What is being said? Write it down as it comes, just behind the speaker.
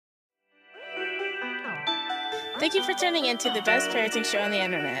Thank you for tuning in to the best parenting show on the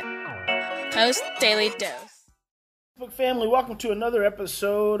internet, Post Daily Dose. Facebook family, welcome to another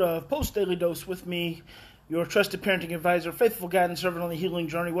episode of Post Daily Dose with me, your trusted parenting advisor, faithful guide and servant on the healing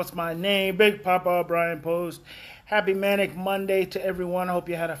journey. What's my name? Big Papa Brian Post. Happy Manic Monday to everyone. I hope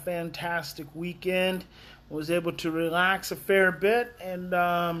you had a fantastic weekend. Was able to relax a fair bit, and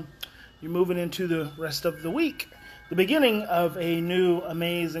you're moving into the rest of the week. The beginning of a new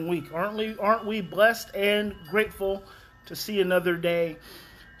amazing week. Aren't we blessed and grateful to see another day?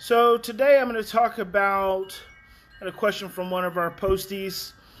 So today I'm going to talk about a question from one of our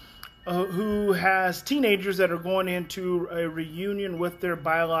posties who has teenagers that are going into a reunion with their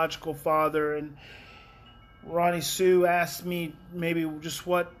biological father. And Ronnie Sue asked me maybe just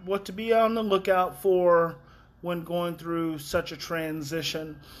what to be on the lookout for when going through such a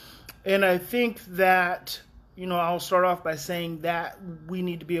transition. And I think that, I'll start off by saying that we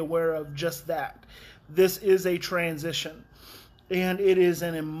need to be aware of just that. This is a transition, and it is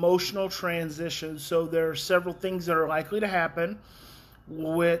an emotional transition. So there are several things that are likely to happen,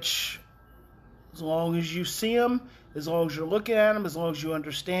 which, as long as you see them, as long as you're looking at them, as long as you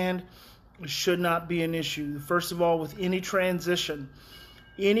understand, it should not be an issue. First of all, with any transition,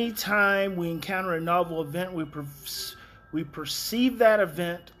 anytime we encounter a novel event, we perceive that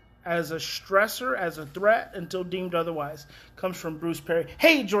event as a stressor, as a threat, until deemed otherwise. Comes from Bruce Perry.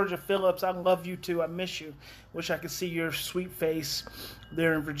 Hey, Georgia Phillips, I love you too. I miss you. Wish I could see your sweet face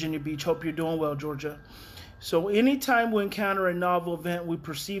there in Virginia Beach. Hope you're doing well, Georgia. So anytime we encounter a novel event, we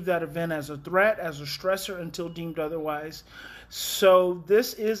perceive that event as a threat, as a stressor, until deemed otherwise. So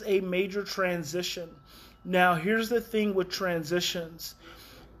this is a major transition. Now, here's the thing with transitions.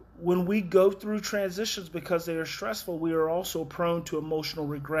 When we go through transitions because they are stressful, we are also prone to emotional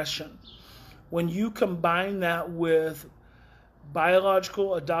regression. When you combine that with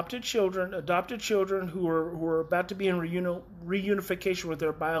biological adopted children who are about to be in reunification with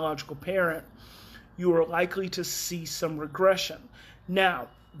their biological parent, you are likely to see some regression. Now,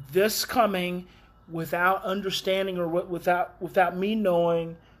 this coming without understanding or without me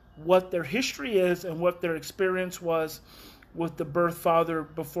knowing what their history is and what their experience was with the birth father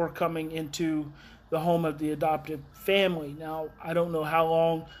before coming into the home of the adoptive family. Now, I don't know how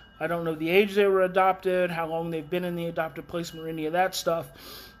long, I don't know the age they were adopted, how long they've been in the adoptive placement or any of that stuff.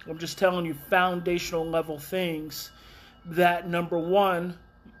 I'm just telling you foundational level things that, number one,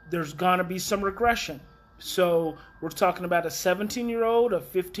 there's gonna be some regression. So we're talking about a 17-year-old, a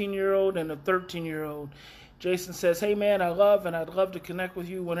 15-year-old, and a 13-year-old. Jason says, hey, man, I'd love to connect with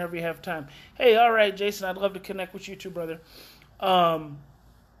you whenever you have time. Hey, all right, Jason, I'd love to connect with you too, brother.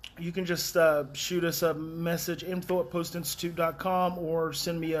 You can just shoot us a message, info@postinstitute.com, or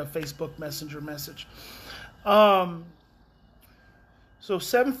send me a Facebook Messenger message. So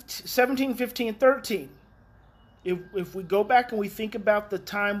 17, 15, 13. If we go back and we think about the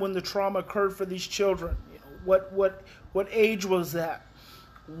time when the trauma occurred for these children, what age was that?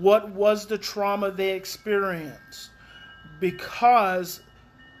 What was the trauma they experienced? Because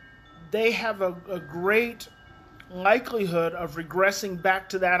they have a great likelihood of regressing back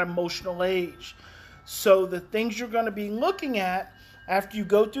to that emotional age. So the things you're going to be looking at after you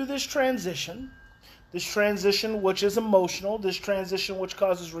go through this transition which is emotional, this transition which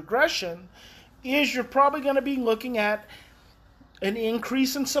causes regression, is you're probably going to be looking at an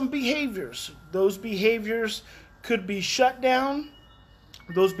increase in some behaviors. Those behaviors could be shut down.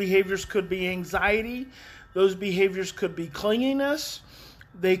 Those behaviors could be anxiety. Those behaviors could be clinginess.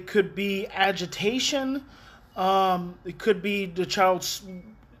 They could be agitation. It could be the child's,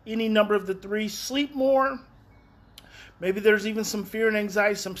 any number of the three, sleep more. Maybe there's even some fear and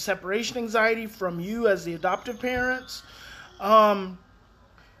anxiety, some separation anxiety from you as the adoptive parents. What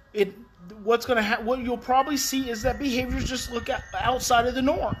you'll probably see is that behaviors just look outside of the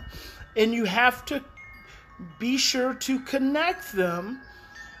norm. And you have to be sure to connect them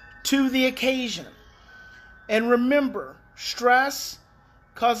to the occasion. And remember, stress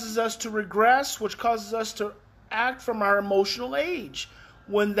causes us to regress, which causes us to act from our emotional age.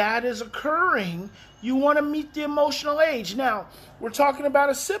 When that is occurring, you want to meet the emotional age. Now, we're talking about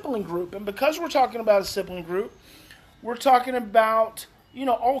a sibling group, and because we're talking about a sibling group, we're talking about,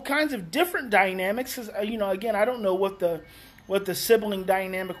 all kinds of different dynamics. Because, again, I don't know what the sibling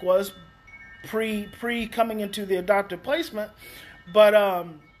dynamic was pre coming into the adoptive placement, but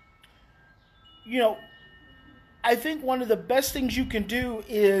I think one of the best things you can do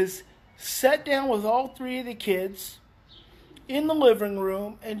is sit down with all three of the kids in the living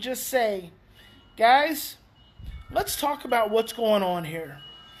room and just say, guys, let's talk about what's going on here.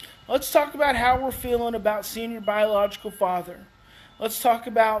 Let's talk about how we're feeling about seeing your biological father. Let's talk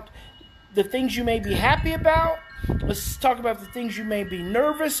about the things you may be happy about, Let's talk about the things you may be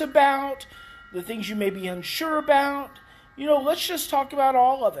nervous about, the things you may be unsure about. Let's just talk about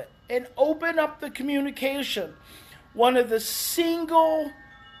all of it and open up the communication. One of the single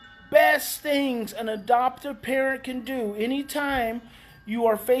best things an adoptive parent can do anytime you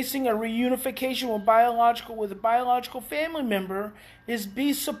are facing a reunification with a biological family member is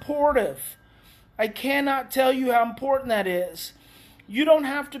be supportive. I cannot tell you how important that is. You don't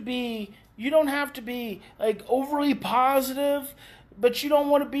have to be like overly positive, but you don't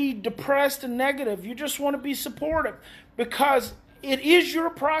want to be depressed and negative. You just want to be supportive, because it is your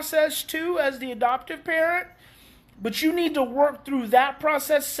process too as the adoptive parent, but you need to work through that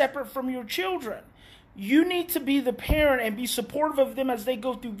process separate from your children. You need to be the parent and be supportive of them as they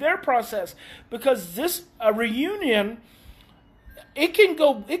go through their process, because this reunion, it can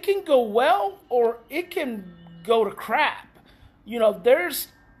go well or it can go to crap. There's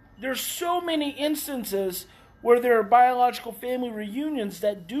so many instances where there are biological family reunions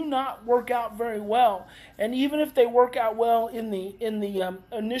that do not work out very well, and even if they work out well in the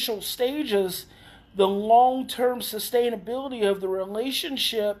initial stages, the long-term sustainability of the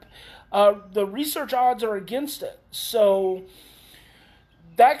relationship, the research odds are against it. So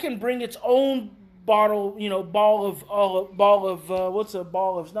that can bring its own ball of what's a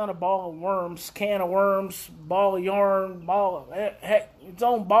ball of? It's not a ball of worms, can of worms, ball of yarn, its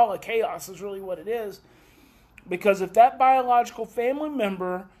own ball of chaos is really what it is. Because if that biological family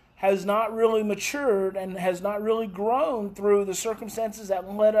member has not really matured and has not really grown through the circumstances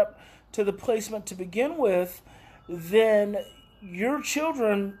that led up to the placement to begin with, then your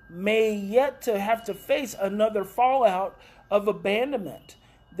children may yet to have to face another fallout of abandonment.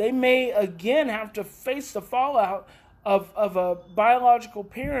 They may again have to face the fallout of a biological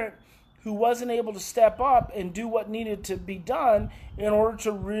parent who wasn't able to step up and do what needed to be done in order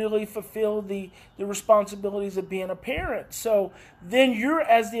to really fulfill the responsibilities of being a parent. So then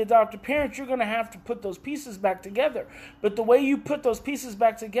as the adoptive parent, you're going to have to put those pieces back together. But the way you put those pieces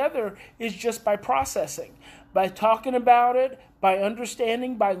back together is just by processing, by talking about it, by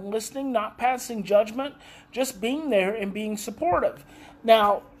understanding, by listening, not passing judgment, just being there and being supportive.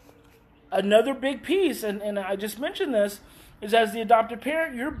 Now, another big piece, and I just mentioned this, is as the adoptive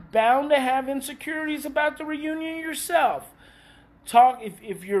parent, you're bound to have insecurities about the reunion yourself.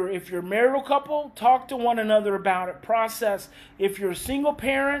 If you're a marital couple, talk to one another about it. Process. If you're a single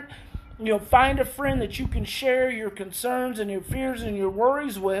parent, find a friend that you can share your concerns and your fears and your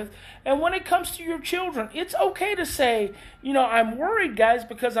worries with. And when it comes to your children, it's okay to say, I'm worried, guys,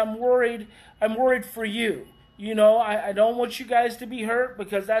 because I'm worried for you. I don't want you guys to be hurt,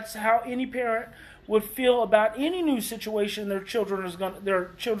 because that's how any parent would feel about any new situation their children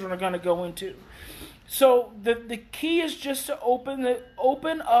are going to go into. So the key is just to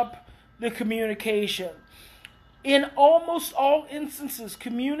open up the communication. In almost all instances,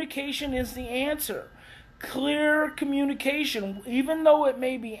 communication is the answer. Clear communication, even though it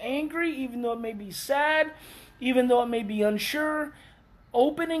may be angry, even though it may be sad, even though it may be unsure,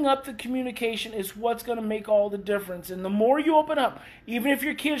 opening up the communication is what's going to make all the difference. And the more you open up, even if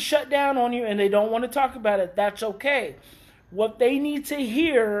your kids shut down on you and they don't want to talk about it, that's okay. What they need to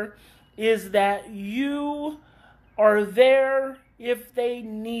hear is that you are there if they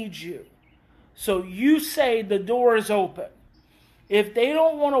need you. So you say the door is open. If they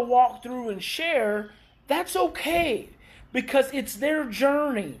don't want to walk through and share, that's okay, because it's their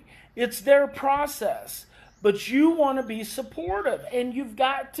journey. It's their process. But you want to be supportive, and you've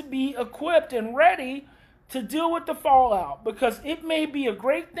got to be equipped and ready to deal with the fallout, because it may be a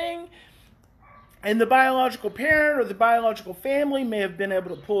great thing, and the biological parent or the biological family may have been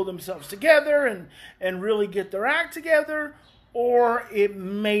able to pull themselves together and really get their act together, or it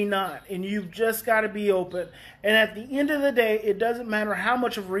may not, and you've just got to be open. And at the end of the day, it doesn't matter how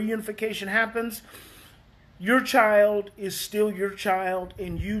much of reunification happens, your child is still your child,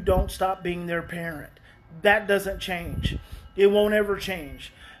 and you don't stop being their parent. That doesn't change. It won't ever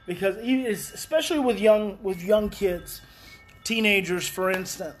change, because especially with young kids, teenagers, for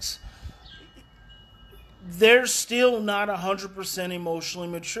instance, they're still not 100% emotionally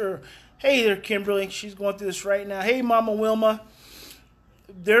mature. Hey there, Kimberly. She's going through this right now. Hey, Mama Wilma.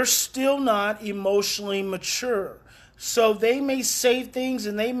 They're still not emotionally mature. So they may say things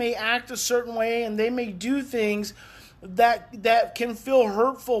and they may act a certain way and they may do things that can feel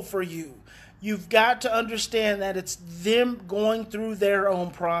hurtful for you. You've got to understand that it's them going through their own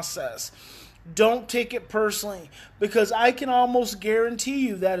process. Don't take it personally, because I can almost guarantee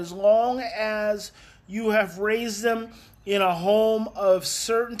you that as long as you have raised them in a home of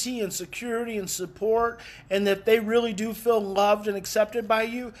certainty and security and support, and that they really do feel loved and accepted by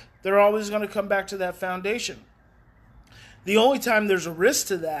you, they're always going to come back to that foundation. The only time there's a risk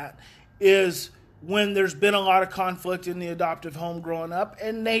to that is when there's been a lot of conflict in the adoptive home growing up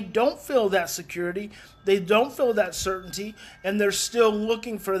and they don't feel that security, they don't feel that certainty, and they're still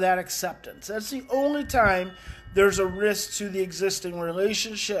looking for that acceptance. That's the only time there's a risk to the existing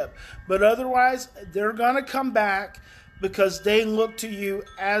relationship. But otherwise, they're going to come back because they look to you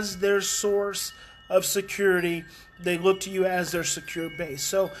as their source of security. They look to you as their secure base.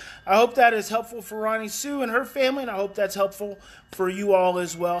 So I hope that is helpful for Ronnie Sue and her family, and I hope that's helpful for you all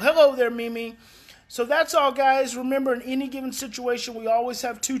as well. Hello there, Mimi. So that's all, guys. Remember, in any given situation, we always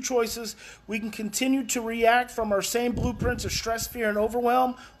have two choices. We can continue to react from our same blueprints of stress, fear, and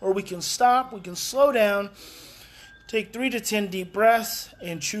overwhelm, or we can stop, we can slow down, take 3 to 10 deep breaths,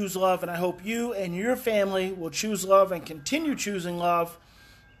 and choose love. And I hope you and your family will choose love and continue choosing love,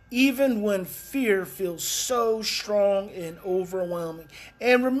 even when fear feels so strong and overwhelming.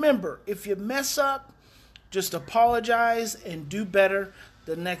 And remember, if you mess up, just apologize and do better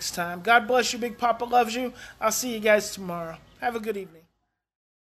the next time. God bless you. Big Papa loves you. I'll see you guys tomorrow. Have a good evening.